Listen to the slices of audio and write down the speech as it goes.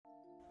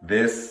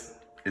This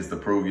is the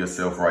Prove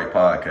Yourself Right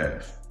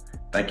podcast.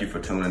 Thank you for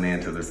tuning in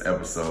to this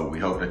episode. We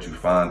hope that you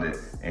find it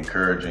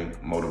encouraging,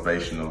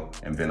 motivational,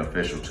 and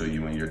beneficial to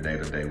you in your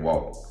day-to-day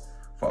walk.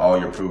 For all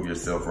your Prove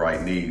Yourself Right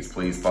needs,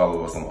 please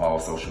follow us on all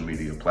social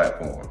media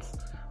platforms.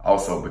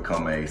 Also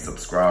become a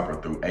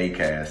subscriber through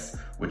Acast,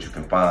 which you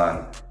can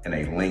find in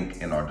a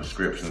link in our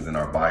descriptions and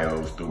our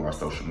bios through our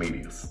social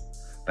medias.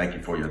 Thank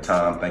you for your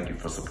time. Thank you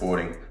for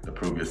supporting the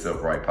Prove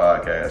Yourself Right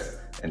podcast.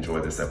 Enjoy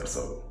this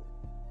episode.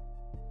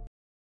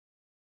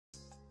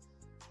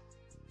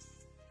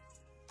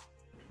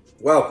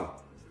 Welcome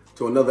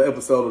to another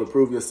episode of the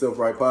Prove Yourself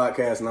Right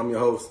podcast, and I'm your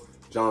host,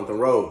 Jonathan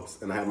Rose,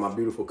 and I have my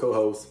beautiful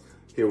co-host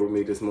here with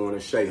me this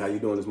morning, Shay. How you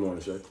doing this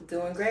morning, Shay?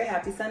 Doing great.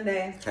 Happy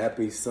Sunday.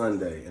 Happy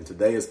Sunday. And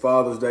today is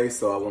Father's Day,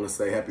 so I want to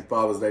say happy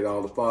Father's Day to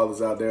all the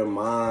fathers out there.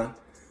 Mine,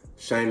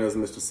 Shayna's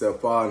Mr.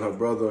 Selfar, and her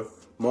brother,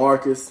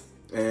 Marcus,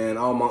 and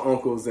all my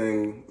uncles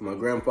and my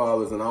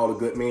grandfathers and all the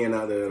good men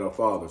out there that are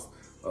fathers.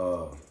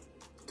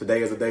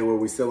 Today is a day where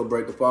we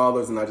celebrate the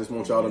fathers, and I just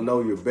want y'all to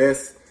know your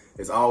best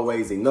is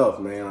always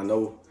enough, man. I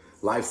know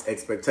life's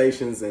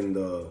expectations and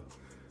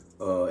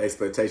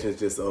expectations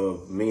just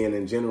of men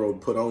in general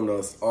put on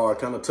us are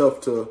kind of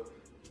tough to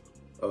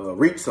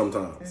reach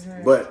sometimes.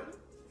 But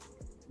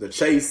the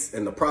chase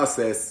and the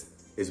process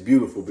is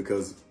beautiful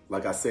because,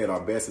 like I said,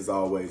 our best is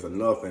always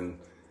enough, and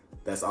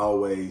that's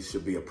always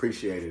should be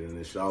appreciated, and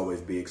it should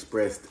always be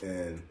expressed,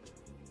 and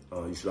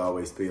you should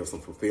always feel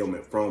some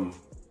fulfillment from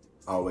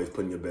always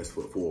putting your best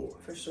foot forward.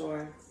 For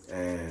sure.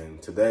 And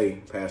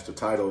today, Pastor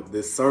titled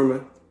this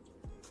sermon,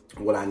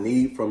 "What I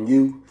Need From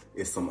You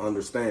is Some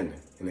Understanding."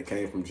 And it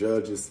came from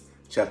Judges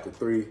chapter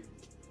 3,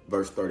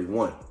 verse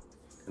 31.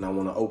 And I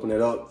want to open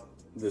it up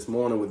this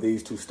morning with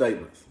these two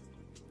statements.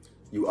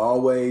 You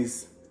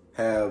always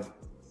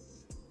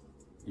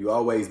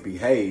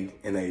behave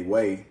in a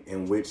way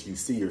in which you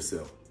see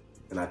yourself.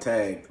 And I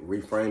tagged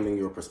reframing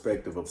your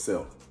perspective of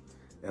self.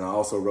 And I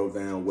also wrote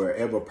down,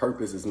 wherever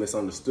purpose is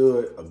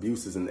misunderstood,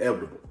 abuse is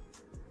inevitable.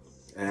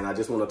 And I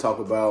just want to talk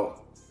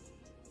about,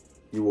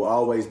 you will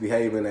always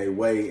behave in a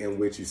way in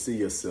which you see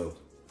yourself.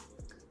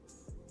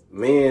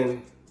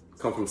 Men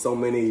come from so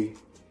many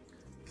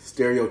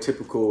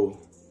stereotypical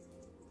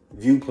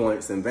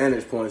viewpoints and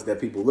vantage points that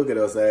people look at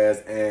us as,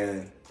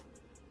 and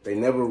they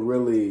never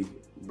really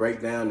break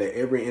down that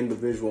every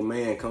individual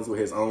man comes with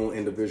his own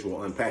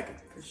individual unpacking.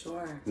 For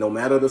sure. No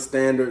matter the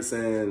standards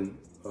and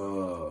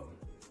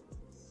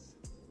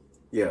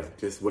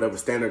just whatever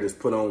standard is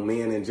put on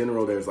men in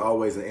general, there's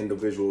always an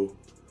individual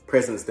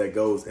presence that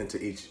goes into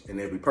each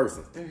and every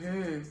person.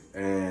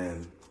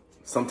 And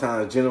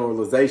sometimes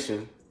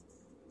generalization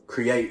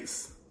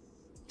creates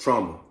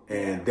trauma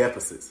and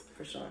deficits.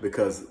 For sure.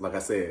 Because, like I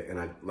said,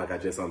 and I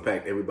just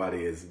unpacked,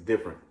 everybody is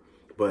different.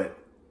 But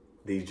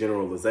these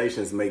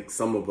generalizations make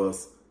some of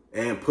us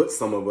and put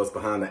some of us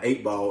behind the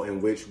 8 ball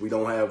in which we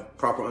don't have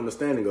proper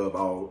understanding of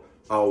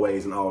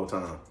always and all the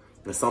time.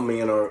 And some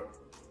men are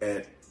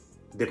at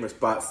different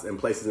spots and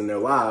places in their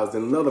lives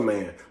than another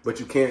man. But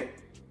you can't,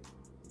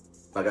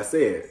 like I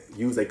said,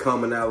 use a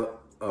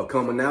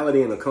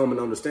commonality and a common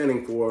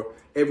understanding for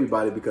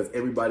everybody because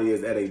everybody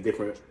is at a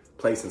different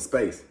place and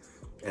space.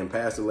 And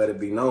Pastor let it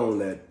be known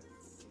that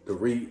the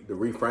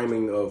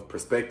reframing of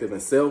perspective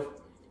and self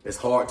is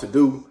hard to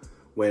do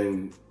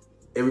when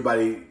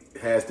everybody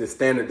has this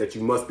standard that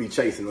you must be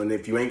chasing. And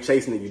if you ain't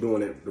chasing it, you're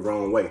doing it the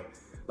wrong way.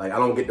 Like, I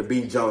don't get to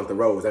be Jonathan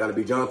Rose. I got to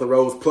be Jonathan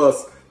Rose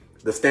plus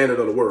the standard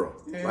of the world.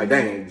 Like,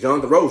 dang,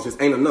 Jonathan Rose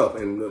just ain't enough.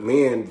 And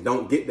men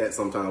don't get that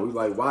sometimes. We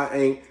like, why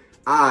ain't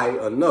I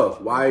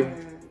enough? Why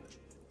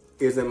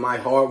isn't my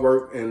hard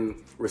work and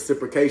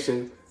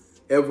reciprocation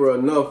ever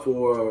enough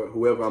for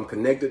whoever I'm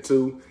connected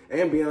to?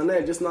 And beyond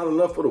that, just not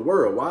enough for the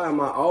world. Why am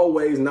I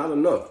always not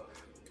enough?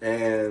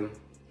 And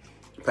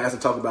Pastor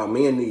talked about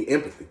men need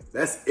empathy.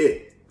 That's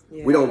it.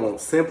 Yeah. We don't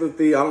want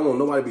sympathy. I don't want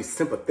nobody to be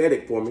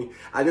sympathetic for me.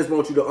 I just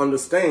want you to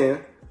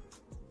understand.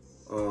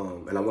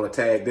 And I want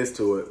to tag this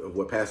to it of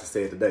what Pastor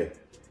said today.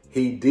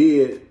 He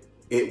did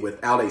it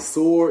without a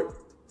sword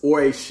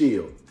or a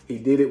shield. He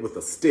did it with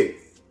a stick.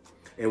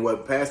 And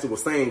what Pastor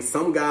was saying,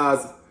 some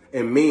guys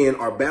and men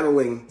are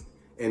battling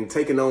and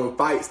taking on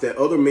fights that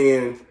other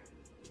men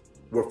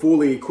were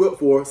fully equipped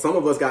for. Some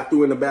of us got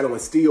through in the battle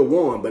and still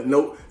won, but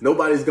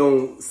nobody's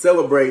going to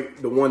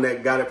celebrate the one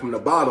that got it from the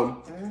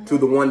bottom to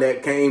the one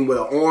that came with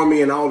an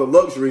army and all the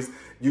luxuries.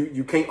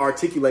 You can't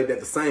articulate that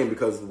the same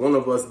because one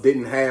of us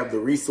didn't have the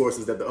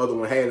resources that the other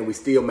one had and we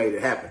still made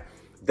it happen.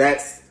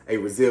 That's a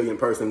resilient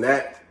person.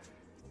 That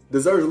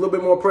deserves a little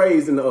bit more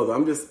praise than the other.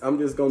 I'm just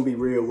going to be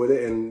real with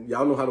it. And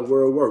y'all know how the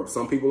world works.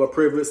 Some people are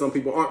privileged, some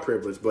people aren't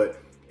privileged, but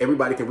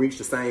everybody can reach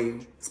the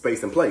same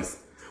space and place.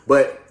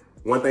 But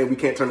one thing we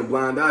can't turn a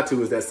blind eye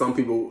to is that some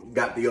people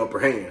got the upper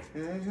hand.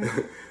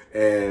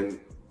 And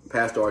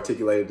Pastor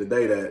articulated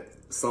today that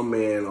some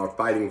men are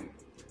fighting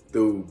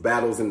through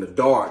battles in the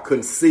dark,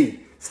 couldn't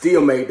see,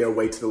 still made their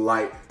way to the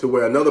light, to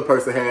where another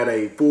person had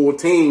a full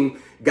team,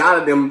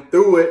 guided them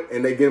through it,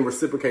 and they getting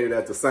reciprocated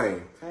as the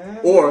same.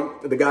 Or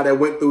the guy that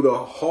went through the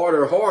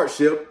harder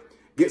hardship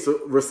gets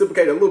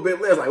reciprocated a little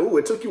bit less. Like, ooh,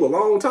 it took you a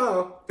long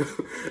time.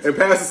 And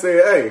pastor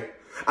said, hey,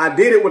 I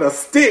did it with a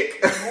stick.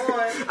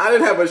 I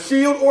didn't have a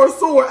shield or a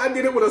sword. I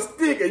did it with a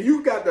stick. And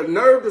you got the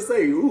nerve to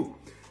say, ooh,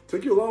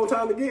 took you a long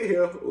time to get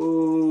here.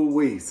 Ooh,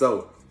 wee.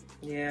 So,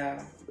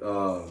 yeah.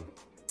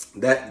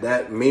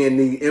 That men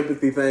need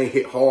empathy thing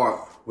hit hard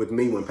with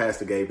me when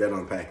Pastor gave that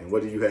unpacking.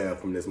 What do you have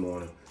from this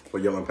morning for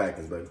your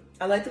unpackings, baby?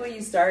 I like the way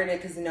you started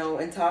it because,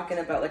 in talking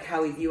about like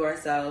how we view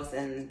ourselves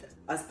and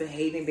us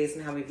behaving based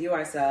on how we view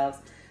ourselves,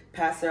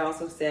 Pastor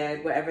also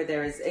said, wherever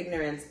there is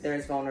ignorance, there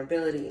is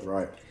vulnerability.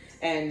 Right.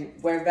 And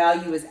where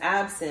value is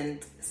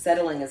absent,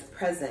 settling is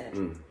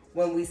present.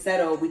 When we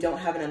settle, we don't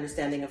have an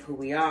understanding of who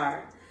we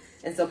are.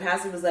 And so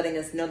Pastor was letting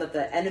us know that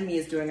the enemy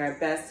is doing our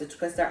best to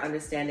twist our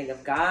understanding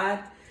of God.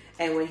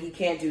 And when he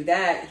can't do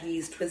that,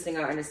 he's twisting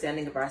our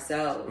understanding of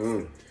ourselves.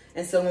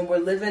 And so when we're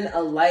living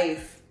a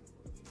life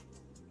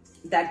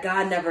that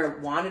God never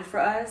wanted for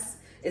us,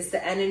 it's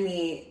the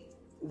enemy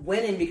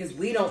winning because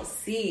we don't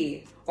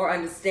see or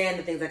understand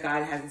the things that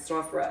God has in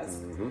store for us.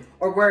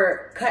 Or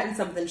we're cutting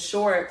something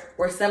short.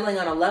 We're settling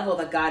on a level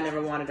that God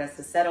never wanted us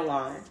to settle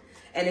on.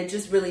 And it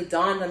just really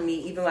dawned on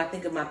me, even when I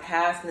think of my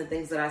past and the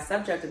things that I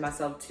subjected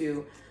myself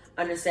to,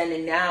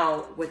 understanding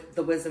now with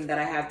the wisdom that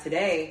I have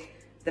today,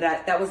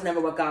 that was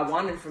never what God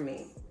wanted for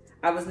me.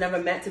 I was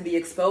never meant to be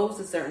exposed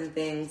to certain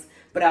things,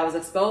 but I was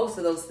exposed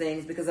to those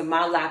things because of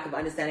my lack of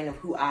understanding of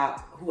who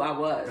I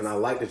was. And I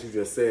like that you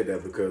just said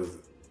that because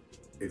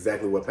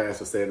exactly what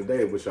Pastor said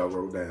today, which I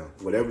wrote down.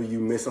 Whatever you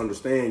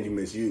misunderstand, you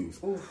misuse.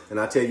 Oof. And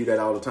I tell you that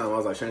all the time. I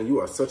was like, Shane, you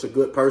are such a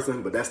good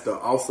person, but that's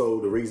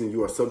also the reason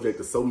you are subject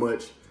to so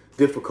much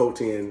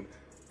difficulty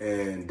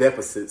and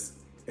deficits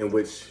in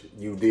which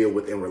you deal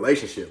with in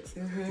relationships,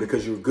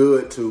 because you're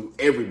good to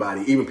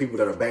everybody, even people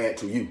that are bad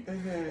to you.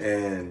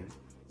 And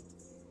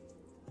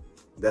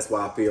that's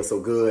why I feel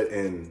so good.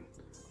 And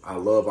I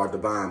love our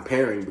divine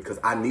pairing because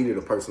I needed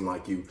a person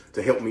like you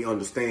to help me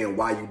understand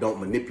why you don't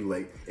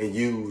manipulate and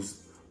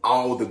use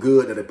all the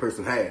good that a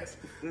person has.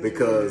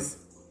 Because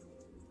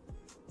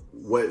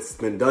what's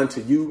been done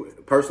to you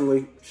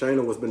personally,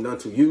 Shayna, what's been done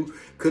to you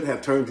could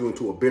have turned you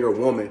into a bitter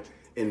woman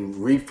and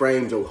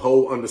reframed your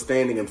whole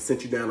understanding and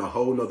sent you down a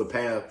whole nother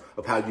path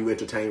of how you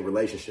entertain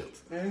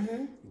relationships.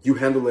 You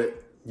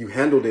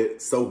handled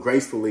it so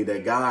gracefully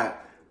that God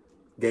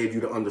gave you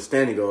the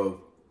understanding of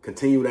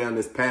continue down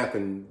this path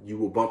and you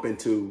will bump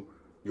into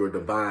your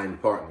divine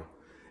partner.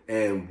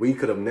 And we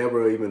could have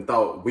never even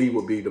thought we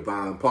would be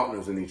divine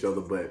partners in each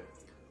other. But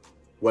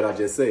what I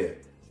just said,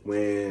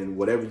 when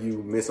whatever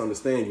you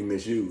misunderstand, you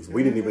misuse.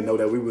 We didn't even know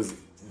that we was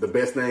the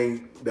best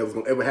thing that was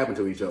going to ever happen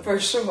to each other. For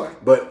sure.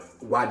 But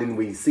why didn't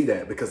we see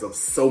that? Because of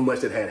so much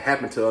that had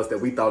happened to us that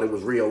we thought it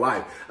was real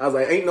life. I was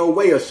like, ain't no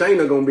way a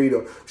Shayna going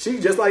to be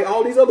she's just like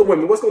all these other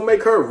women. What's going to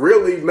make her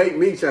really make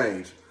me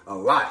change? A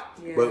lot.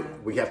 Yeah.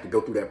 But we have to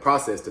go through that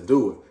process to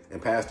do it.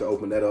 And Pastor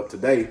opened that up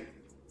today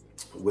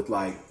with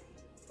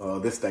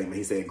this statement.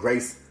 He said,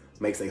 grace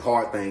makes a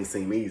hard thing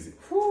seem easy.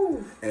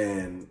 Whew.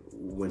 And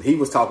when he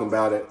was talking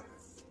about it,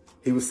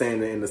 he was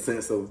saying it in the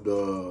sense of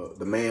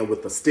the man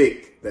with the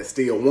stick that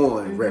still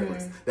won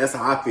reference. That's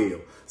how I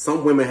feel.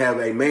 Some women have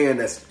a man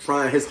that's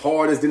trying his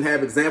hardest, didn't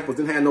have examples,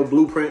 didn't have no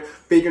blueprint,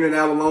 figuring it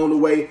out along the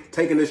way,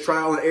 taking this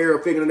trial and error,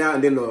 figuring it out,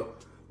 and then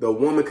the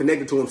woman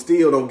connected to him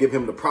still don't give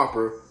him the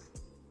proper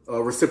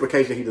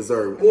reciprocation he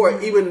deserved.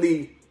 Or even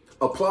the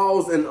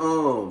applause and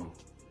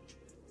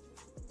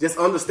just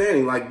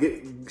understanding. Like,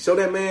 show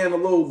that man a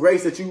little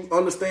grace that you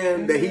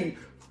understand that he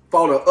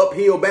fought an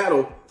uphill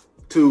battle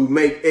to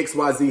make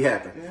XYZ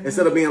happen.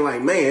 Instead of being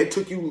like, man, it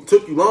took you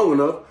long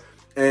enough.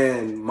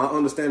 And my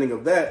understanding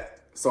of that,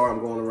 sorry I'm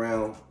going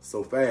around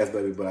so fast,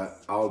 baby,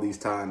 but all these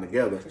tying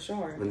together. For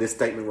sure. And this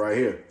statement right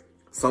here.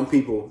 Some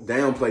people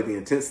downplay the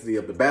intensity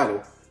of the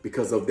battle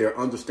because of their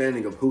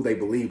understanding of who they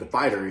believe the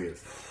fighter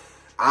is.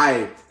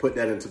 I put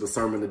that into the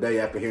sermon today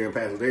after hearing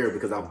Pastor Derek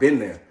because I've been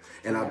there.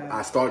 And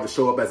I started to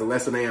show up as a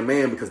lesser than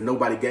man because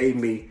nobody gave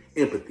me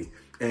empathy.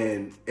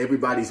 And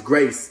everybody's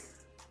grace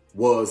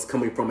was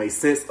coming from a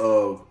sense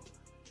of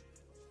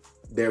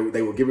they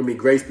were giving me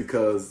grace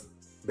because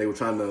they were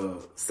trying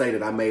to say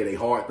that I made a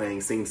hard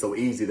thing seem so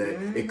easy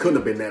that it couldn't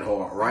have been that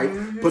hard,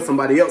 right? Put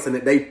somebody else in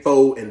it, they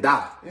fold and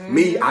die.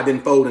 Me, I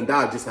didn't fold and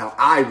die, just how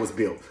I was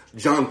built.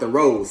 Jonathan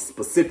Rose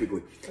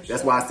specifically.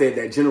 That's why I said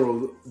that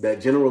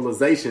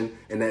generalization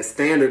and that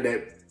standard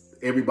that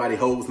everybody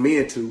holds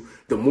men to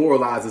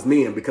demoralizes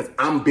men because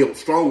I'm built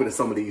stronger than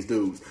some of these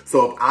dudes.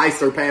 So if I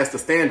surpass the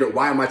standard,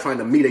 why am I trying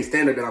to meet a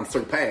standard that I'm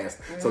surpassed?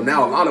 So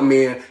now a lot of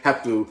men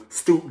have to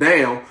stoop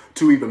down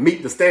to even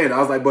meet the standard. I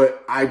was like,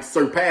 but I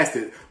surpassed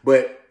it.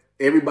 But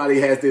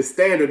everybody has this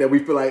standard that we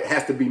feel like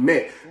has to be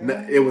met.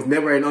 It was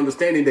never an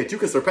understanding that you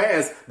can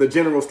surpass the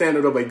general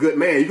standard of a good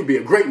man. You could be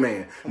a great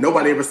man.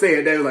 Nobody ever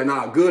said that. It was like,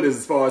 nah, good is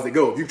as far as it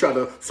goes. If you try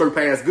to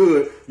surpass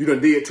good, you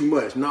done did too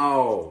much.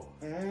 No.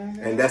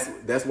 And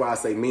that's why I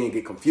say men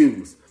get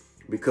confused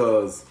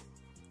because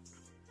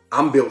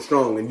I'm built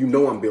strong and you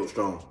know I'm built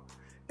strong.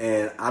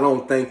 And I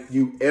don't think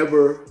you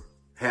ever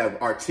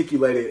have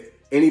articulated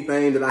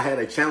anything that I had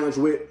a challenge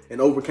with and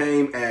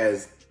overcame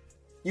as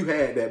you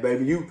had that,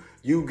 baby.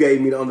 You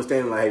gave me the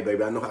understanding, like, hey,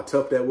 baby, I know how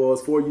tough that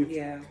was for you.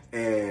 Yeah.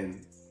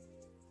 And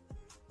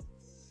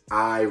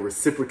I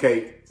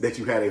reciprocate that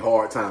you had a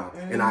hard time.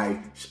 And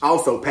I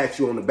also pat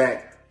you on the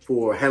back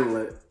for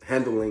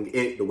handling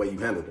it the way you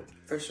handled it.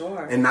 For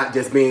sure. And not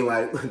just being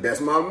like,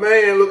 that's my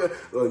man. Look,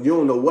 you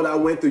don't know what I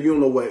went through. You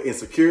don't know what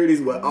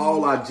insecurities, what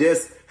all I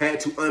just had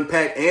to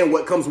unpack and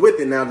what comes with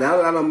it. Now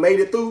that I done made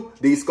it through,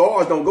 these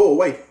scars don't go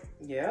away.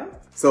 Yeah.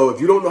 So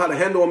if you don't know how to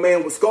handle a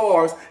man with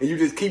scars and you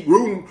just keep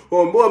rooting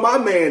for him, boy, my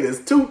man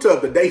is too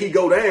tough. The day he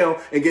go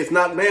down and gets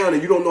knocked down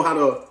and you don't know how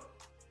to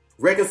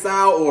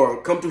reconcile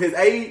or come to his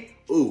aid,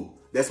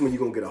 that's when you're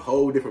going to get a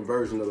whole different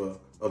version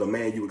of the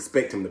man you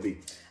expect him to be.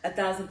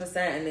 1,000%.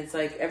 And it's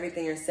like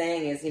everything you're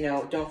saying is,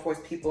 don't force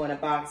people in a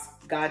box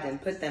God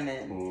didn't put them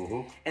in.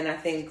 Mm-hmm. And I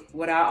think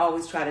what I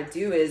always try to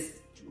do is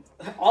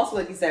also,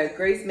 like you said,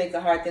 grace makes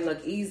a hard thing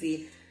look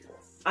easy.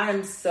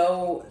 I'm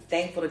so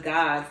thankful to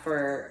God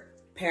for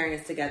pairing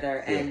us together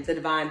and the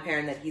divine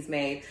pairing that he's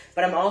made.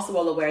 But I'm also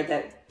well aware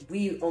that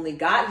we only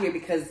got here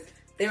because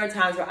there were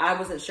times where I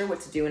wasn't sure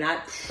what to do. And I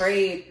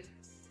prayed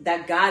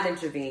that God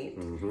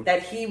intervened,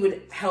 that he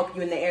would help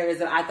you in the areas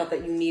that I thought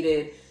that you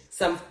needed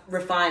some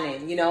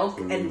refining,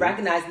 and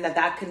recognizing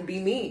that couldn't be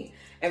me,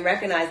 and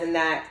recognizing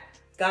that,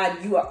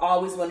 God, you are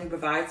always one who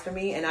provides for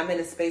me. And I'm in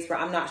a space where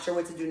I'm not sure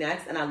what to do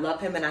next. And I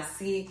love him and I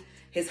see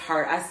his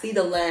heart. I see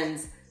the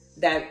lens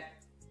that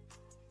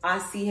I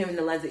see him in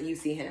the lens that you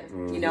see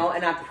him,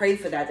 and I pray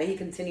for that he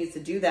continues to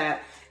do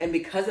that. And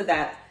because of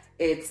that,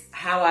 it's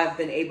how I've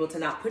been able to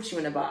not put you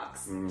in a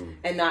box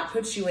and not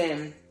put you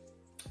in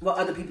what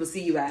other people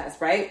see you as,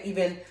 right?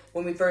 Even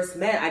when we first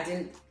met, I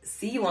didn't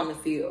see you on the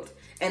field.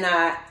 And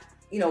I,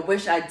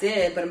 wish I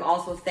did, but I'm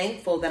also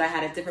thankful that I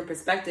had a different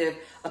perspective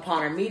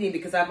upon our meeting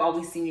because I've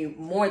always seen you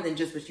more than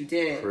just what you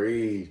did.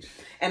 Preach.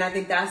 And I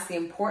think that's the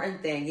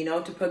important thing,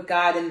 to put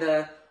God in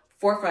the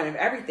forefront of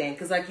everything.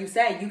 Because like you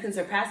said, you can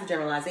surpass the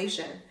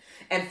generalization.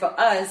 And for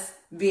us,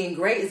 being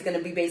great is going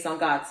to be based on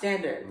God's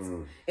standards.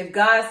 If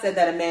God said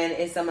that a man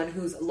is someone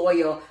who's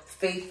loyal,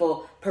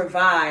 faithful,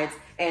 provides,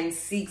 and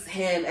seeks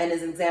him and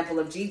is an example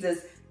of Jesus,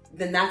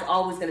 then that's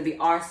always going to be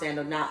our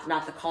standard,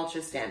 not the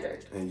culture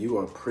standard. And you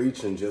are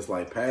preaching just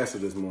like Pastor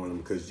this morning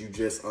because you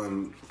just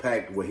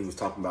unpacked what he was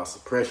talking about,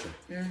 suppression.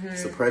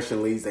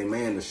 Suppression leads a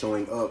man to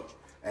showing up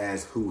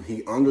as who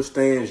he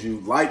understands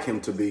you like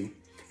him to be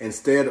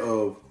instead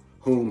of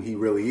whom he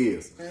really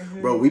is.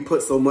 Bro, we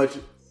put so much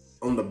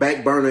on the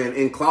back burner and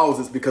in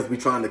closets because we're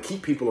trying to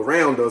keep people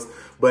around us,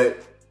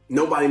 but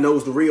nobody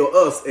knows the real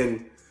us.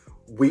 And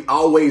we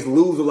always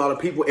lose a lot of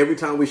people every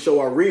time we show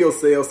our real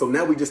selves. So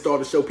now we just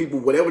start to show people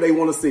whatever they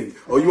want to see.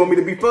 Oh, you want me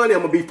to be funny?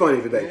 I'm going to be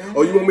funny today.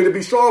 Oh, you want me to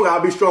be strong?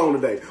 I'll be strong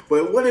today.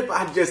 But what if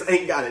I just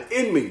ain't got it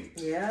in me?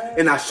 Yeah.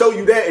 And I show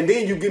you that, and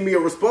then you give me a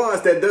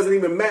response that doesn't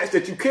even match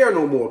that you care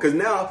no more. Because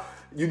now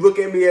you look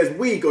at me as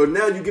weak, or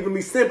now you're giving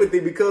me sympathy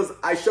because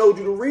I showed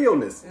you the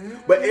realness.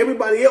 But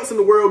everybody else in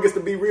the world gets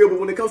to be real. But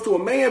when it comes to a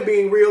man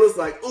being real, it's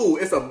like, ooh,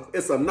 it's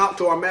a knock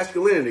to our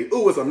masculinity.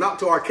 Ooh, it's a knock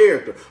to our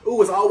character.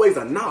 Ooh, it's always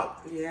a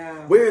knock. Yeah.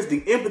 Where is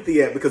the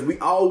empathy at? Because we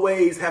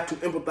always have to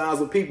empathize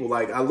with people.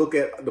 Like I look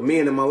at the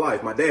men in my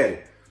life, my daddy.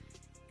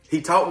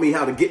 He taught me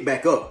how to get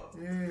back up.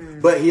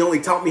 But he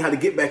only taught me how to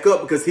get back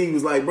up because he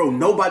was like, bro,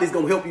 nobody's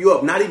going to help you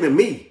up. Not even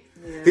me.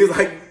 Yeah. He was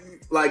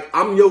like,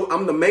 I'm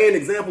the man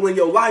example in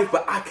your life,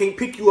 but I can't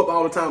pick you up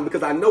all the time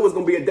because I know it's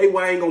going to be a day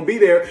where I ain't going to be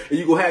there and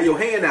you going to have your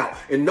hand out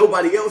and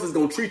nobody else is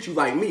going to treat you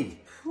like me.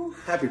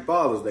 Happy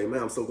Father's Day,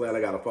 man. I'm so glad I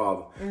got a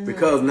father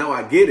because now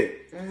I get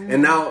it.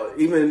 And now,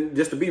 even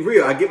just to be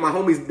real, I get my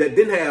homies that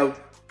didn't have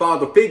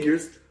father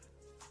figures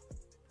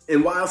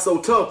and why it's so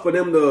tough for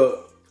them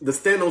to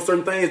stand on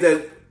certain things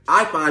that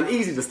I find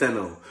easy to stand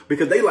on.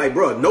 Because they like,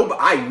 bro,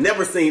 I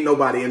never seen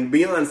nobody. And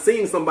beyond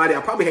seeing somebody,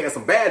 I probably had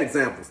some bad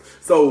examples.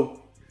 So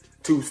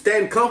to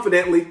stand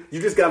confidently,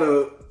 you just got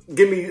to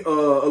give me a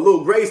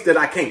little grace that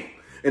I can't.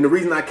 And the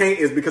reason I can't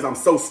is because I'm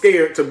so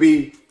scared to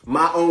be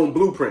my own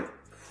blueprint.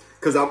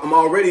 Because I'm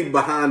already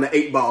behind the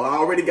 8 ball. I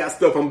already got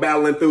stuff I'm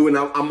battling through and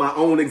I'm my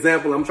own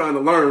example. I'm trying to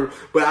learn.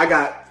 But I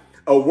got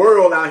a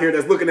world out here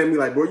that's looking at me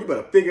like, bro, you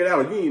better figure it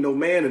out. You ain't no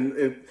man.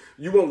 And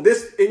you want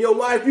this in your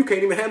life? You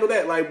can't even handle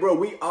that. Like, bro,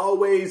 we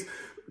always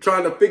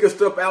trying to figure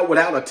stuff out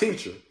without a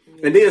teacher.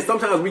 And then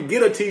sometimes we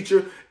get a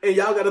teacher and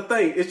y'all got to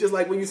think. It's just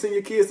like when you send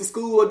your kids to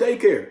school or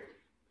daycare.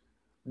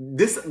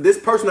 This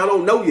person I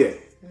don't know yet.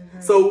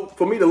 So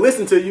for me to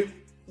listen to you,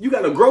 you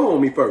got to grow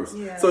on me first.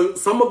 Yeah. So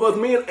some of us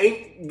men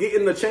ain't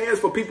getting the chance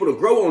for people to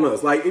grow on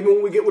us. Like even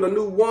when we get with a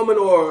new woman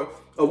or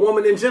a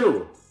woman in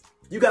general,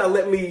 you got to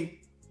let me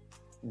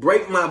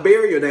break my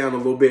barrier down a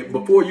little bit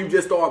before you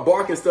just start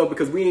barking stuff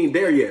because we ain't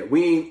there yet.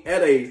 We ain't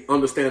at a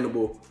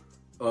understandable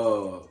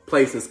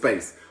place and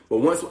space. But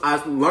once I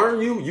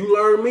learn you, you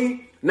learn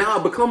me, now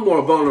I become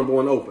more vulnerable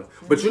and open.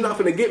 But you're not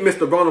going to get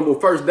Mr. Vulnerable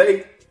first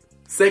date,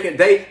 second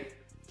date,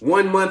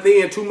 1 month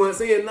in, 2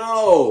 months in.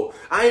 No,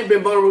 I ain't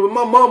been vulnerable with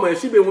my mama and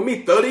she been with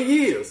me 30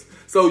 years.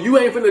 So you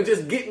ain't finna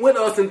just get with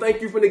us and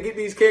think you finna get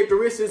these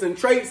characteristics and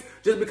traits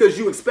just because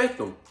you expect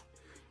them.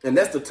 And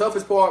that's the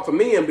toughest part for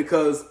men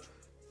because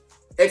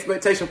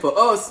expectation for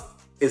us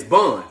is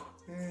bond.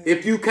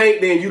 If you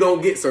can't, then you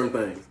don't get certain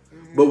things.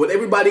 But with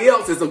everybody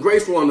else, it's a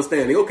graceful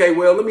understanding. Okay,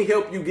 well, let me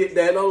help you get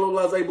that. Blah,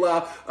 blah, blah,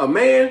 blah. A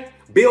man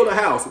build a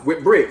house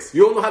with bricks.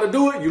 You don't know how to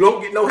do it, you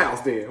don't get no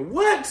house then.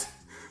 What?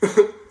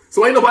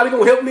 So ain't nobody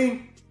gonna help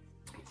me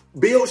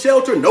build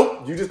shelter?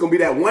 Nope. You just gonna be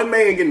that one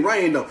man getting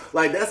rained on.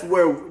 Like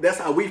that's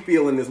how we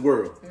feel in this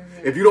world.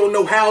 If you don't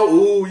know how,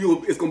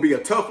 it's gonna be a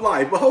tough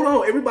life. But hold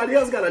on, everybody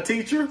else got a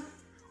teacher.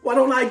 Why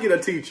don't I get a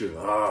teacher?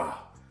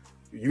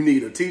 You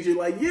need a teacher?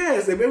 Like,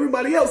 yes, if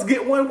everybody else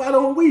get one, why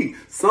don't we?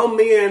 Some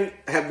men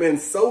have been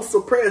so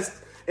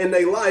suppressed in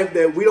their life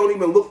that we don't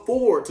even look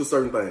forward to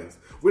certain things.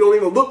 We don't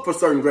even look for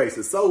certain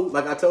graces. So,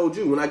 like I told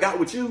you, when I got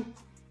with you,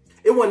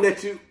 it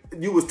wasn't that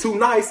you was too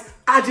nice.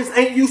 I just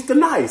ain't used to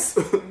nice.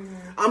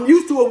 I'm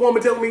used to a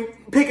woman telling me,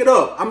 pick it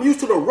up. I'm used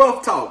to the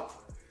rough talk.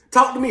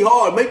 Talk to me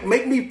hard.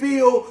 Make me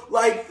feel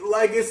like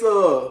it's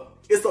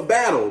a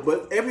battle.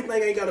 But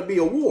everything ain't got to be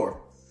a war.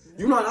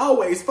 You're not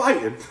always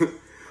fighting.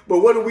 But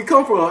where do we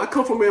come from? I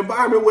come from an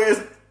environment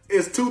where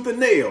it's tooth and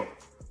nail.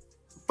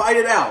 Fight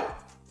it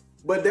out.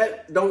 But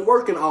that don't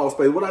work in all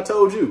space. What I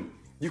told you,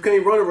 you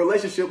can't run a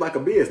relationship like a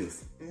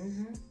business.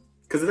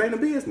 Because it ain't a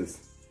business.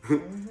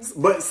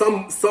 But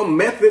some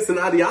methods and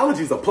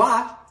ideologies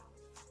apply.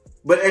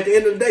 But at the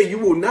end of the day, you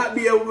will not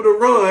be able to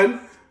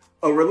run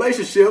a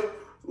relationship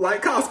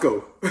like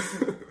Costco.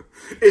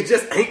 It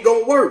just ain't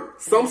going to work.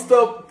 Some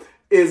stuff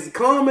is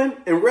common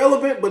and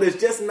relevant, but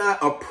it's just not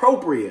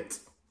appropriate.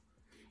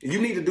 You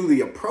need to do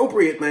the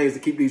appropriate things to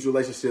keep these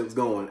relationships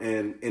going.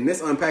 And in this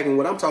unpacking,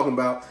 what I'm talking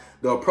about,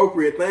 the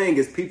appropriate thing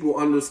is people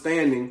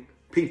understanding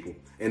people.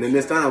 And in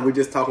this time, we're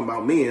just talking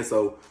about men.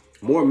 So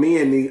more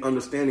men need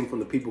understanding from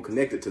the people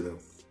connected to them.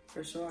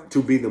 For sure.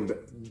 To be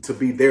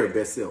their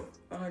best self.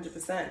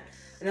 100%.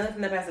 Another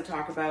thing that Pastor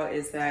talked about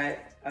is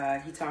that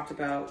he talked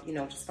about,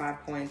 just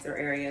 5 points or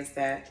areas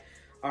that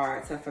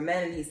are tough for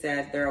men. And he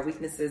said there are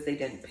weaknesses they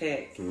didn't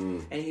pick.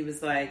 And he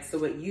was like, so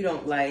what you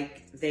don't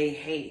like, they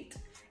hate.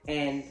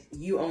 And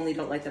you only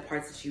don't like the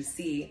parts that you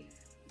see.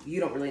 You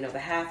don't really know the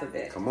half of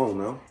it. Come on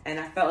now. And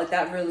I felt like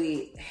that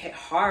really hit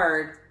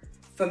hard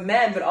for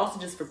men, but also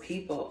just for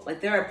people. Like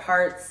there are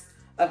parts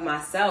of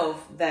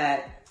myself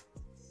that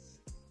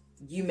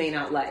you may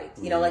not like.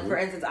 Like for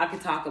instance, I could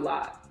talk a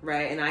lot,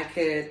 right?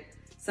 And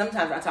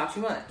sometimes I talk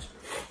too much.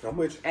 I'm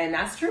with you. And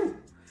that's true.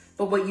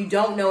 But what you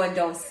don't know and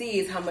don't see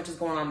is how much is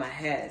going on in my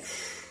head.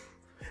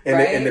 And,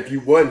 right? And if you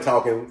wasn't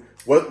talking,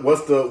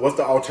 what's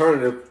the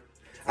alternative?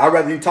 I'd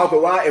rather you talk a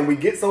lot and we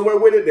get somewhere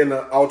with it than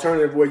the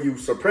alternative where you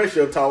suppress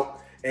your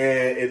talk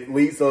and it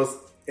leads us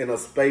in a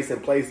space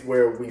and place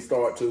where we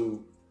start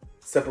to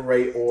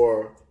separate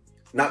or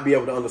not be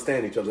able to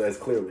understand each other as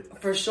clearly.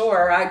 For sure.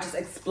 Or I just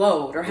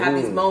explode or have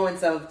these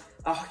moments of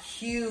a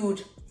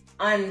huge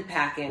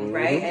unpacking,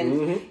 right?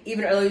 And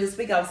even earlier this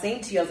week, I was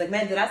saying to you, I was like,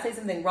 man, did I say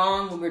something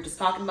wrong when we were just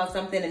talking about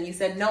something? And you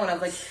said no. And I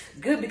was like,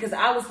 good, because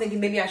I was thinking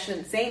maybe I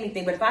shouldn't say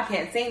anything. But if I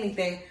can't say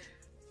anything,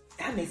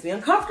 that makes me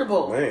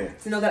uncomfortable. Man.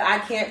 To know that I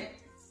can't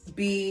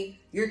be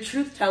your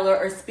truth teller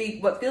or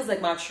speak what feels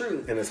like my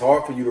truth. And it's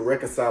hard for you to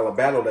reconcile a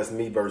battle that's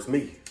me versus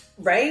me.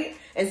 Right?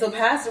 And so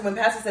when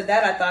Pastor said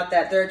that, I thought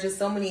that there are just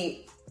so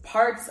many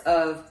parts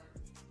of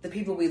the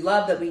people we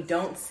love that we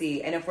don't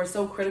see. And if we're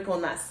so critical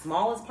in that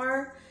smallest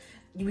part,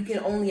 we can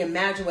only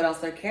imagine what else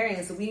they're carrying.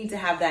 And so we need to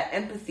have that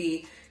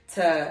empathy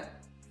to,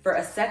 for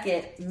a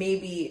second,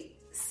 maybe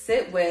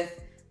sit with,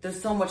 there's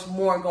so much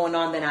more going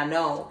on than I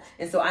know.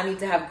 And so I need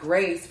to have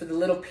grace for the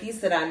little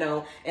piece that I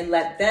know and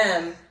let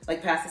them,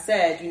 like Pastor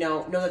said,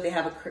 know that they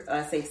have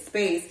a safe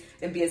space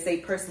and be a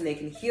safe person they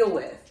can heal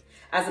with,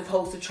 as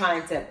opposed to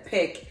trying to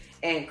pick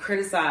and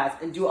criticize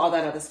and do all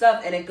that other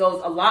stuff. And it goes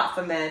a lot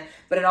for men,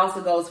 but it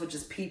also goes for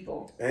just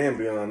people. And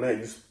beyond that,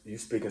 you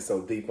speaking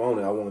so deep on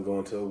it, I want to go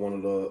into one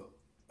of the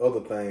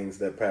other things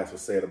that Pastor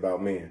said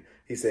about men.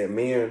 He said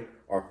men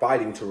are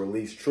fighting to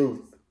release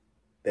truth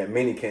that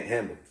many can't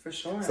handle. For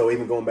sure. So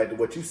even going back to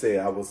what you said,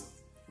 I was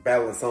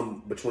battling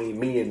something between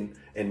me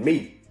and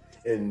me.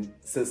 And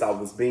since I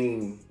was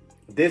being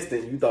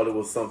distant, you thought it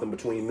was something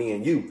between me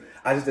and you.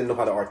 I just didn't know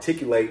how to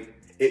articulate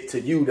it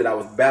to you that I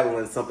was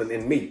battling something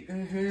in me.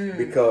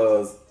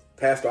 Because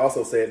Pastor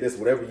also said this,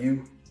 whatever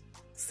you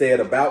said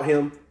about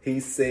him, he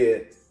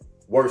said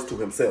worse to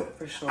himself.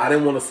 For sure. I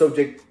didn't want to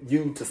subject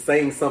you to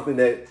saying something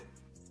that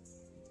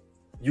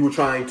you were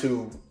trying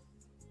to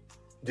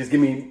just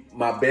give me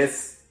my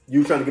best. You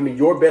were trying to give me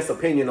your best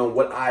opinion on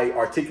what I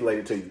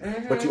articulated to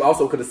you. But you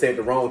also could have said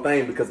the wrong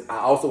thing because I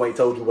also ain't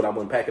told you what I'm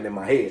unpacking in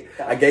my head.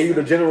 I gave you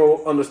the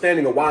general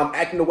understanding of why I'm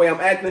acting the way I'm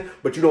acting,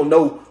 but you don't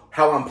know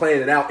how I'm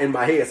playing it out in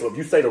my head. So if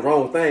you say the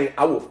wrong thing,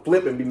 I will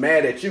flip and be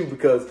mad at you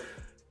because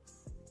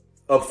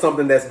of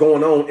something that's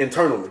going on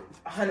internally.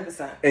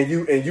 100%. And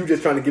you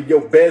just trying to give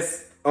your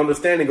best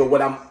understanding of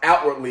what I'm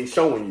outwardly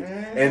showing you.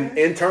 And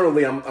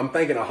internally, I'm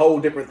thinking a whole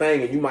different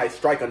thing, and you might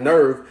strike a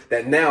nerve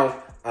that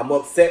now I'm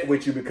upset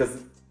with you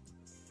because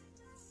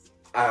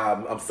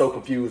I'm so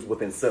confused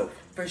within self.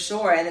 For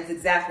sure. And it's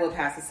exactly what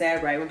Pastor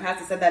said, right? When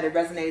Pastor said that, it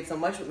resonated so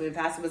much with me.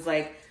 Pastor was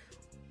like,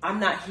 I'm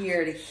not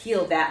here to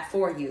heal that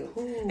for you.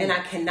 And I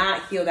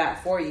cannot heal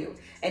that for you.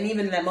 And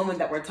even in that moment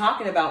that we're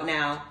talking about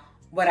now,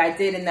 what I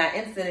did in that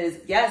instant is,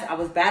 yes, I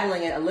was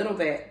battling it a little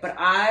bit, but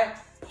I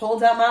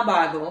pulled out my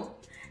Bible,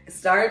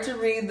 started to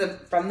read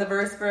from the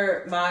verse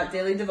for my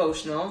daily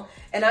devotional,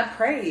 and I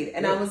prayed.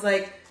 And I was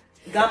like,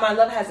 God, my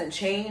love hasn't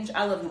changed.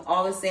 I love him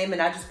all the same,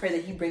 and I just pray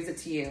that he brings it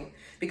to you.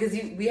 Because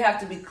we have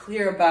to be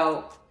clear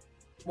about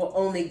what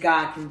only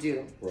God can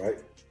do. Right.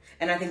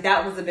 And I think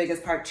that was the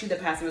biggest part, too,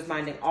 that Pastor was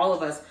reminding all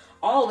of us.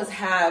 All of us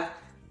have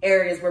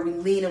areas where we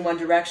lean in one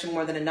direction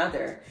more than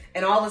another.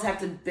 And all of us have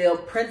to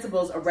build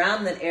principles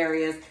around that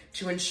areas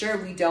to ensure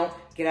we don't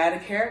get out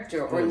of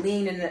character or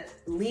lean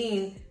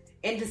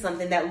into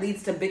something that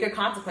leads to bigger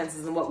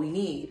consequences than what we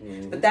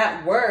need. But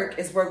that work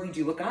is work we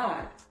do with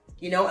God.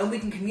 And we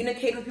can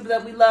communicate with people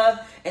that we love,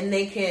 and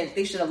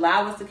they should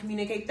allow us to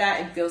communicate that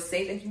and feel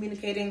safe in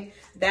communicating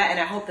that. And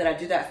I hope that I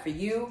do that for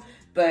you.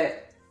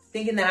 But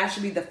thinking that I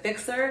should be the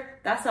fixer,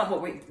 that's not why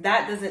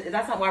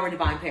we're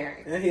divine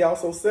parents. And he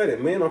also said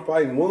it. Men are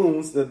fighting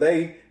wounds that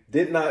they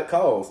did not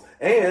cause.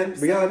 And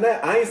beyond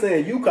that, I ain't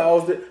saying you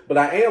caused it, but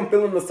I am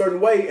feeling a certain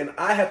way, and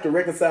I have to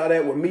reconcile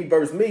that with me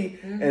versus me.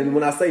 And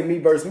when I say me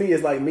versus me,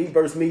 it's like me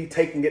versus me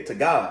taking it to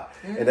God.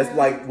 And that's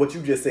like what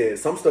you just said.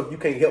 Some stuff you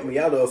can't help me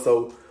out of,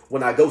 so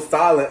when I go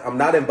silent, I'm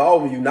not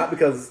involving you, not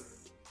because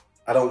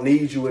I don't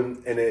need you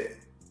and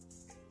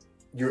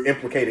you're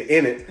implicated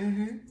in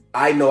it.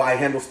 I know I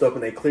handle stuff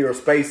in a clearer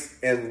space,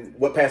 and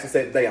what Pastor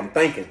said today, I'm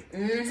thinking.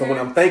 So when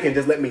I'm thinking,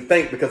 just let me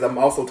think, because I'm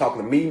also talking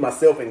to me,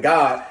 myself, and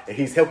God, and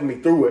he's helping me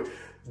through it.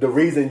 The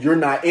reason you're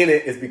not in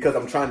it is because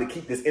I'm trying to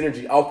keep this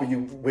energy off of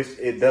you, which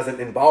it doesn't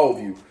involve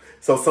you.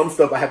 So some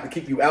stuff I have to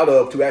keep you out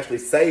of to actually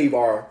save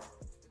our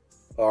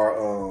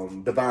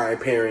divine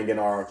pairing and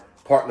our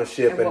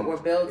partnership and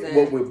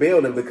what we're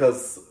building,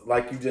 because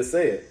like you just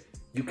said,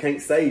 you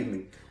can't save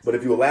me, but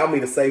if you allow me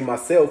to save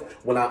myself,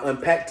 when I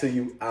unpack to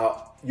you,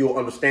 you'll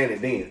understand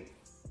it then.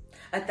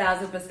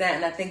 1,000%.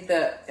 And I think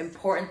the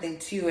important thing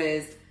too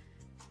is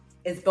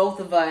both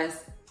of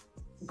us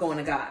going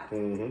to God.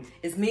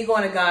 It's me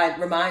going to God,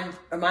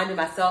 reminding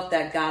myself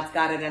that God's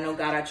got it. I know,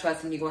 God, I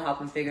trust him. You're going to help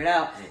him figure it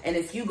out. And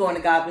it's you going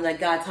to God, be like,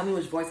 God, tell me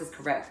which voice is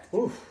correct.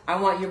 I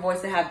want your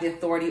voice to have the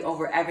authority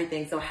over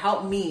everything. So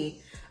help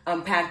me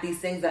unpack these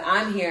things that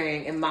I'm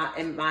hearing in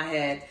my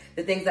head,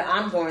 the things that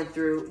I'm going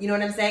through. You know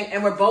what I'm saying?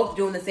 And we're both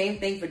doing the same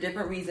thing for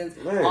different reasons,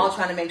 all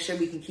trying to make sure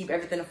we can keep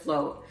everything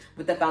afloat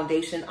with the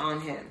foundation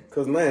on him.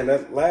 Because, man,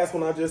 that last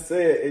one I just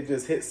said, it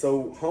just hit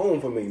so home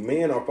for me.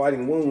 Men are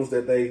fighting wounds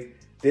that they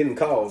didn't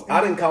cause.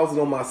 I didn't cause it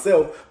on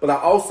myself, but I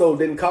also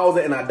didn't cause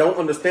it, and I don't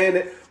understand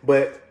it.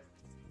 But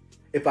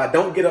if I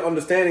don't get an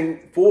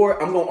understanding for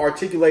it, I'm going to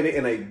articulate it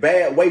in a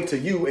bad way to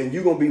you, and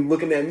you're going to be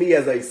looking at me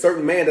as a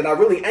certain man that I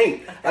really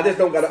ain't. I just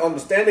don't got an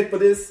understanding for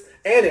this,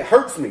 and it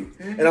hurts me.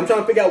 And I'm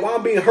trying to figure out why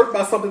I'm being hurt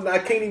by something that I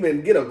can't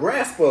even get a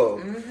grasp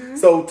of.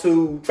 So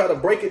to try to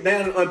break it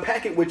down and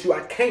unpack it with you,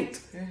 I can't,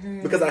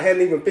 because I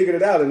hadn't even figured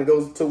it out. And it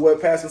goes to what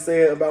Pastor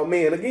said about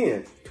men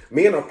again.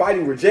 Men are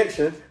fighting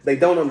rejection they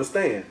don't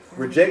understand.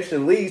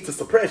 Rejection leads to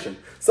suppression.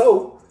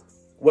 So,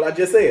 what I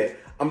just said,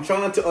 I'm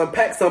trying to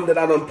unpack something that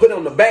I done put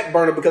on the back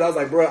burner because I was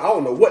like, bro, I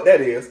don't know what that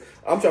is.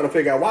 I'm trying to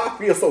figure out why I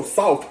feel so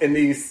soft in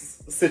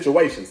these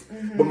situations.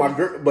 But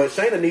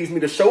Shayna needs me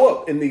to show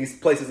up in these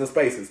places and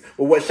spaces.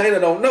 But what Shayna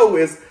don't know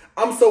is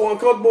I'm so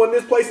uncomfortable in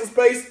this place and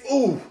space.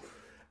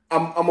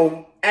 I'm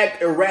gonna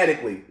act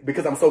erratically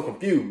because I'm so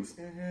confused.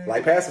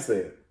 Like Pastor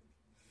said,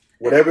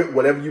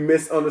 whatever you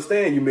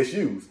misunderstand, you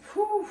misuse.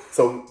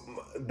 So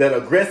that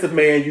aggressive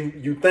man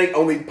you think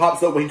only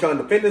pops up when he's trying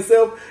to defend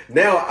himself.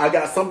 Now I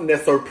got something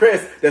that's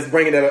suppressed that's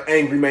bringing that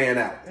angry man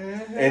out.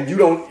 And you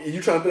trying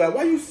to figure out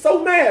why you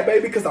so mad,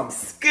 baby? Because I'm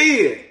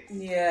scared.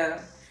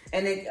 Yeah.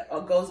 And it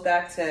goes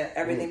back to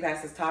everything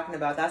Pastor's talking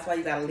about. That's why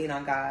you got to lean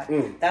on God.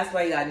 That's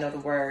why you got to know the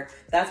word.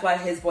 That's why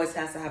his voice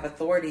has to have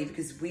authority,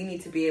 because we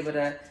need to be able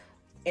to,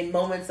 in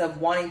moments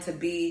of wanting to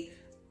be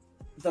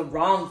the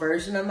wrong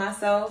version of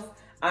myself,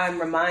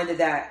 I'm reminded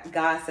that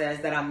God says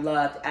that I'm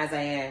loved as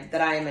I am, that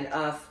I am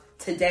enough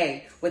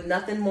today with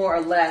nothing more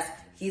or less.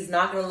 He's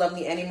not going to love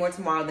me any more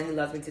tomorrow than he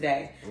loves me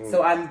today.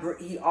 So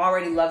he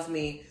already loves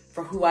me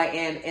for who I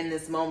am in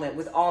this moment,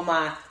 with all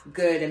my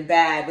good and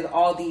bad, with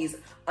all these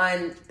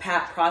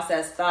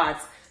processed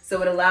thoughts. So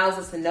it allows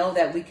us to know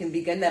that we can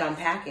begin that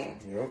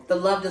unpacking. The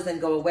love doesn't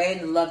go away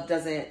and the love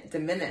doesn't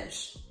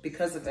diminish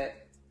because of it.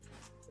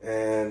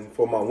 And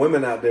for my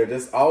women out there,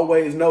 just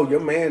always know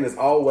your man is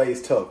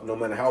always tough, no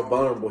matter how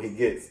vulnerable he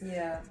gets.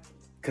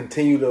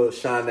 Continue to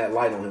shine that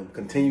light on him.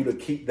 Continue to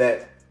keep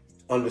that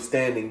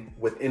understanding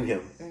within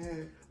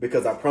him.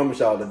 Because I promise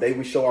y'all, the day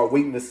we show our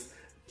weakness,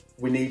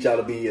 we need y'all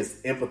to be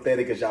as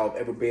empathetic as y'all have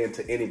ever been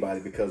to anybody,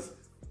 because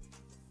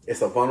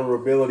it's a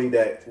vulnerability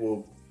that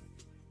will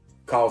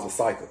cause a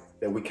cycle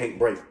that we can't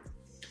break.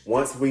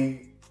 Once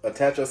we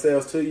attach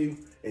ourselves to you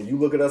and you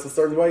look at us a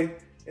certain way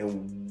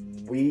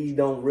and we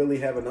don't really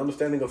have an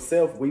understanding of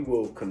self, we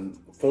will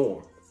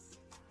conform.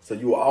 So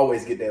you will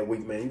always get that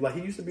weak man. You're like,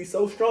 he used to be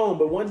so strong,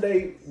 but one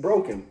day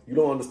broken. You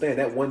don't understand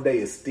that one day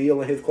is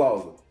still in his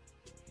closet.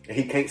 and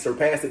he can't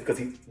surpass it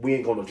because we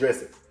ain't gonna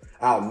address it.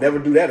 I'll never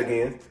do that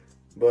again.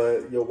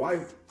 But your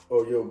wife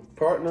or your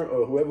partner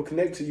or whoever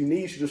connects to you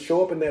needs you to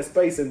show up in that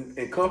space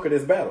and conquer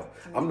this battle.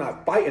 I'm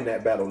not fighting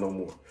that battle no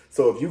more.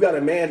 So if you got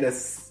a man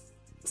that's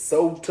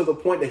so to the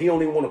point that he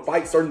don't even want to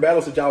fight certain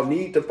battles that y'all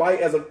need to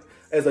fight as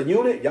a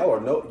unit, y'all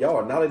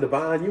are not a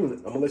divine unit.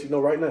 I'm gonna let you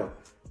know right now.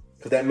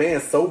 Because that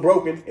man's so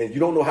broken and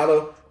you don't know how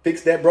to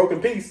fix that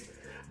broken piece.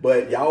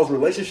 But y'all's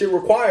relationship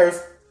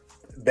requires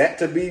that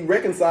to be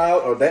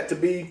reconciled or that to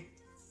be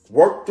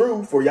worked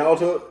through for y'all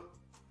to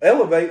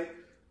elevate.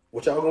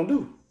 What y'all gonna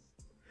do?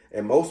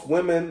 And most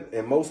women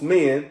and most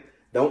men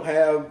don't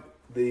have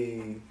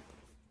the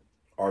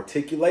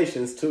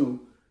articulations to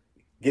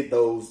get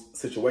those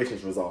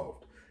situations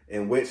resolved.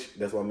 In which,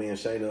 that's why me and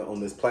Shayna on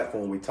this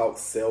platform, we talk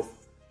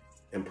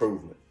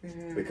self-improvement.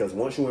 Because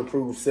once you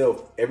improve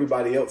self,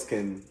 everybody else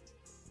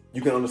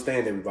you can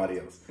understand everybody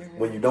else.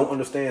 When you don't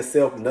understand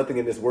self, nothing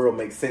in this world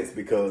makes sense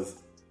because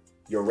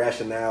your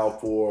rationale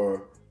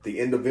for the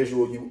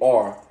individual you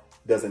are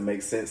doesn't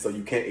make sense. So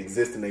you can't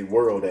exist in a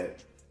world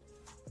that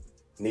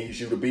needs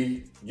you to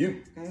be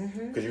you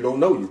because you don't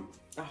know you.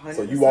 100%.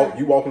 So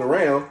you walking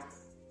around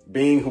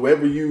being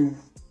whoever you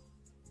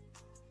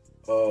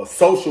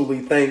socially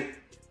think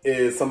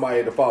is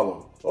somebody to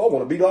follow. Oh, I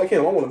want to be like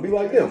him. I want to be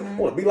like them. I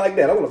want to be like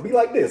that. I want to be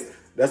like this.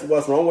 That's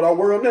what's wrong with our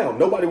world now.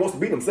 Nobody wants to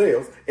be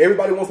themselves.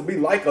 Everybody wants to be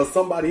like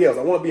somebody else.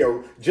 I want to be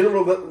a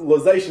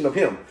generalization of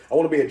him. I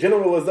want to be a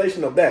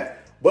generalization of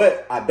that.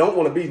 But I don't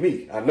want to be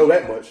me. I know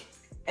that much.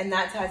 And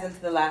that ties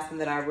into the last one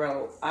that I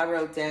wrote. I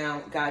wrote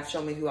down, God,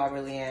 show me who I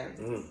really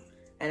am.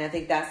 And I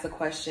think that's the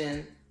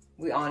question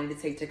we all need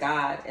to take to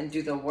God and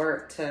do the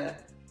work to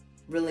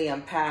really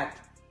unpack.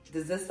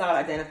 Does this thought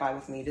identify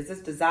with me? Does this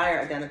desire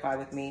identify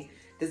with me?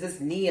 Does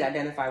this need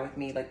identify with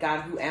me? Like,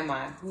 God, who am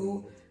I?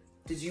 Who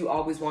did you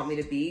always want me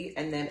to be?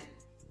 And then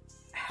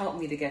help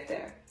me to get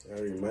there.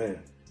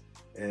 Amen.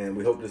 And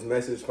we hope this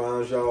message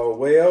finds y'all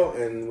well.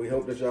 And we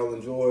hope that y'all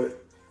enjoyed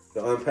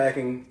the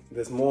unpacking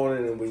this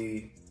morning. And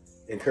we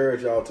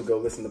encourage y'all to go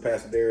listen to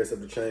Pastor Darius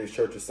of the Change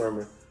Church's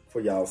sermon for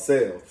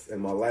y'allselves.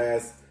 And my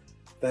last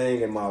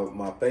thing and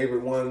my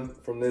favorite one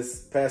from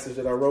this passage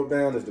that I wrote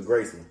down is the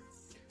grace one.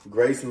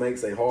 Grace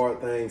makes a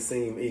hard thing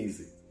seem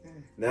easy.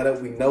 Now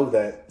that we know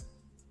that,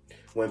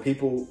 when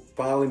people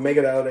finally make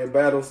it out of their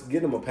battles,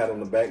 give them a pat on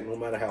the back, no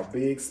matter how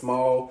big,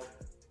 small,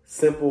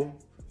 simple,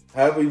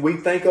 however we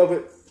think of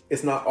it,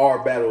 it's not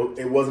our battle.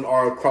 It wasn't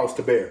our cross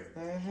to bear.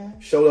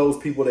 Show those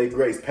people their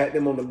grace. Pat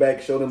them on the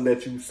back. Show them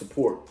that you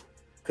support.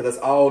 Because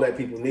that's all that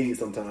people need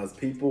sometimes.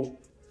 People,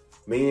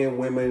 men,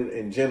 women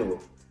in general,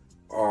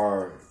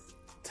 are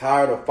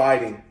tired of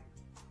fighting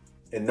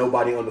and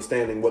nobody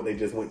understanding what they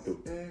just went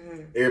through.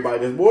 Everybody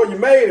just, boy, you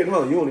made it,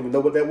 huh? You don't even know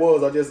what that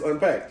was. I just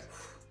unpacked.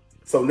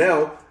 So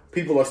now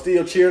people are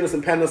still cheering us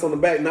and patting us on the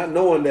back, not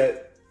knowing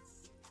that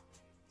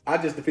I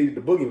just defeated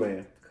the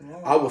boogeyman.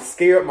 I was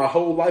scared my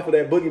whole life of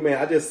that boogeyman.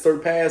 I just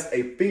surpassed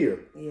a fear.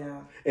 Yeah.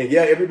 And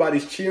yeah,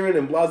 everybody's cheering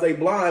and blase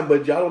blind,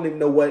 but y'all don't even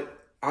know what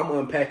I'm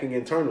unpacking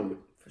internally.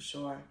 For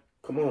sure.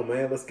 Come on,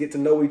 man. Let's get to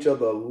know each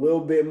other a little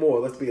bit more.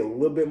 Let's be a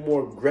little bit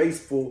more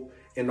graceful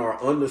in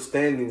our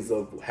understandings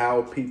of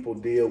how people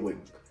deal with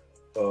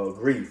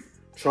grief,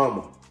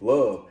 trauma,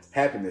 love,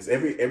 happiness.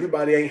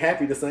 Everybody ain't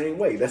happy the same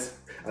way.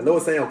 I know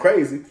it sounds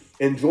crazy.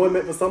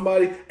 Enjoyment for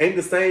somebody ain't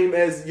the same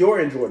as your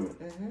enjoyment.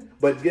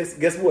 But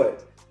guess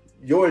what?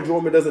 Your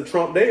enjoyment doesn't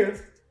trump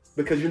theirs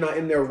because you're not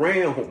in their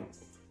realm.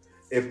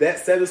 If that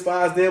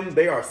satisfies them,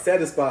 they are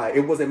satisfied.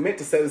 It wasn't meant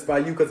to satisfy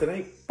you because it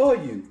ain't for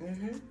you.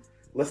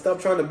 Let's stop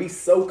trying to be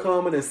so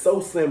common and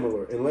so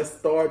similar, and let's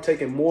start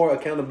taking more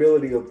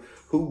accountability of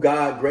who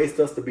God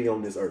graced us to be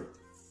on this earth.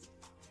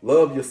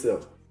 Love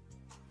yourself.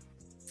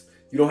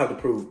 You don't have to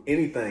prove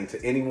anything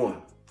to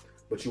anyone,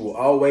 but you will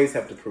always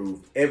have to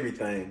prove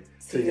everything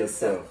to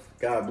yourself.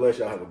 God bless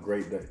y'all. Have a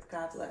great day.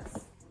 God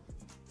bless.